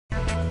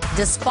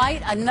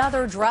Despite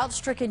another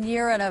drought-stricken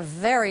year and a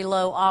very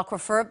low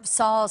aquifer,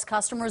 Saw's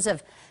customers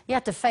have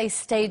yet to face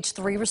stage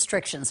 3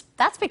 restrictions.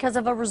 That's because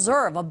of a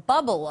reserve, a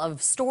bubble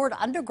of stored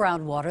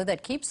underground water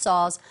that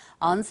Saw's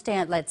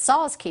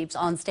keeps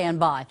on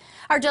standby.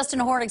 Our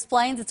Justin Horn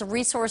explains it's a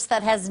resource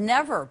that has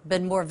never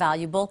been more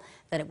valuable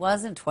than it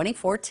was in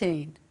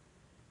 2014.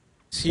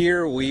 This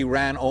year we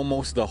ran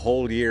almost the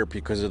whole year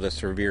because of the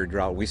severe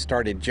drought. We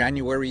started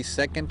January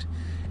 2nd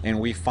and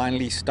we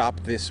finally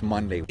stopped this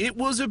Monday. It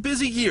was a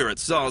busy year at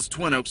Saw's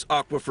Twin Oaks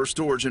Aquifer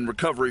Storage and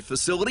Recovery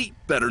Facility,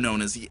 better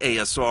known as the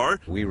ASR.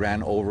 We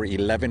ran over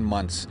 11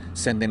 months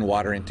sending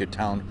water into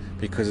town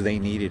because they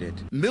needed it.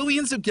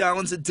 Millions of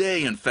gallons a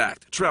day, in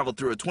fact, traveled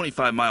through a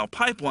 25-mile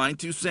pipeline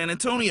to San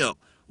Antonio.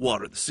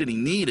 Water the city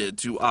needed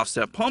to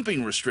offset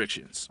pumping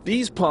restrictions.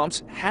 These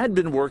pumps had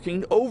been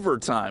working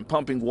overtime,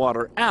 pumping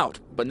water out,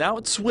 but now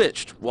it's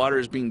switched. Water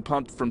is being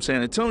pumped from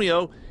San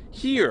Antonio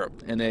here,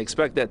 and they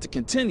expect that to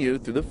continue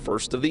through the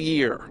first of the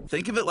year.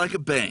 Think of it like a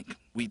bank.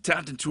 We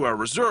tapped into our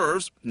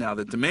reserves. Now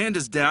that demand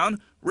is down,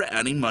 we're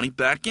adding money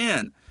back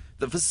in.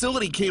 The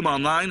facility came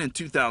online in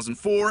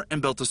 2004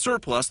 and built a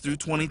surplus through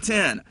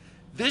 2010.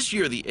 This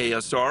year, the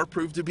ASR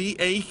proved to be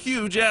a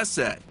huge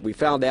asset. We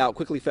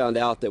quickly found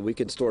out that we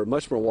could store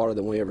much more water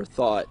than we ever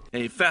thought.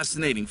 A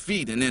fascinating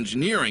feat in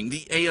engineering,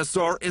 the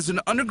ASR is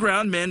an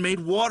underground man-made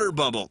water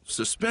bubble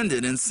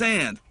suspended in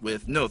sand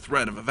with no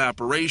threat of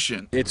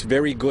evaporation. It's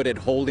very good at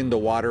holding the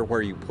water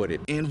where you put it.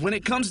 And when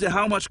it comes to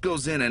how much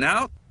goes in and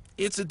out,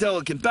 it's a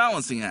delicate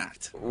balancing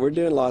act. We're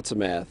doing lots of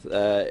math.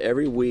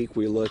 Every week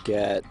we look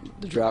at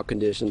the drought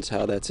conditions,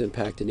 how that's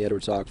impacting the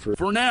Edwards Aquifer.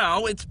 For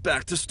now, it's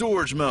back to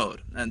storage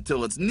mode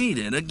until it's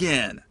needed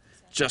again.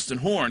 Justin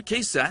Horn,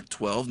 KSAT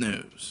 12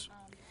 News.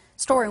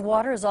 Storing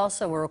water is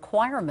also a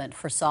requirement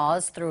for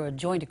Saws through a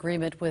joint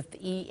agreement with the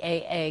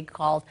EAA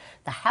called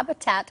the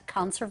Habitat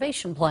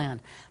Conservation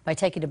Plan. By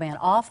taking demand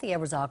off the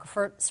Edwards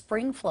Aquifer,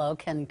 spring flow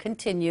can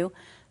continue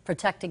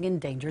protecting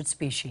endangered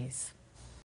species.